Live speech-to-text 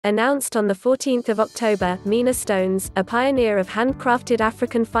Announced on 14 October, Mina Stones, a pioneer of handcrafted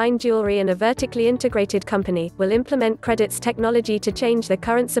African fine jewelry and a vertically integrated company, will implement credits technology to change the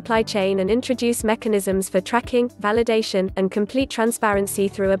current supply chain and introduce mechanisms for tracking, validation, and complete transparency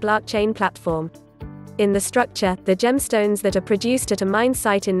through a blockchain platform. In the structure, the gemstones that are produced at a mine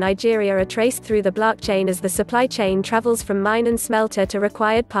site in Nigeria are traced through the blockchain as the supply chain travels from mine and smelter to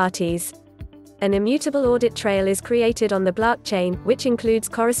required parties. An immutable audit trail is created on the blockchain, which includes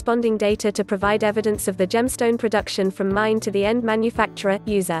corresponding data to provide evidence of the gemstone production from mine to the end manufacturer,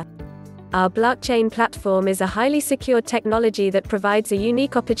 user. Our blockchain platform is a highly secured technology that provides a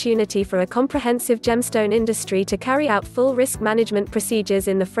unique opportunity for a comprehensive gemstone industry to carry out full risk management procedures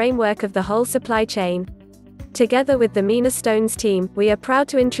in the framework of the whole supply chain. Together with the Mina Stones team, we are proud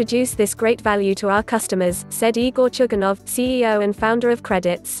to introduce this great value to our customers, said Igor Chugunov, CEO and founder of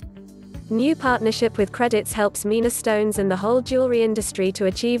Credits. New partnership with Credits helps Mina Stones and the whole jewelry industry to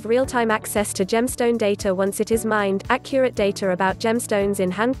achieve real-time access to gemstone data once it is mined, accurate data about gemstones in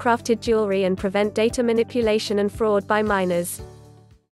handcrafted jewelry, and prevent data manipulation and fraud by miners.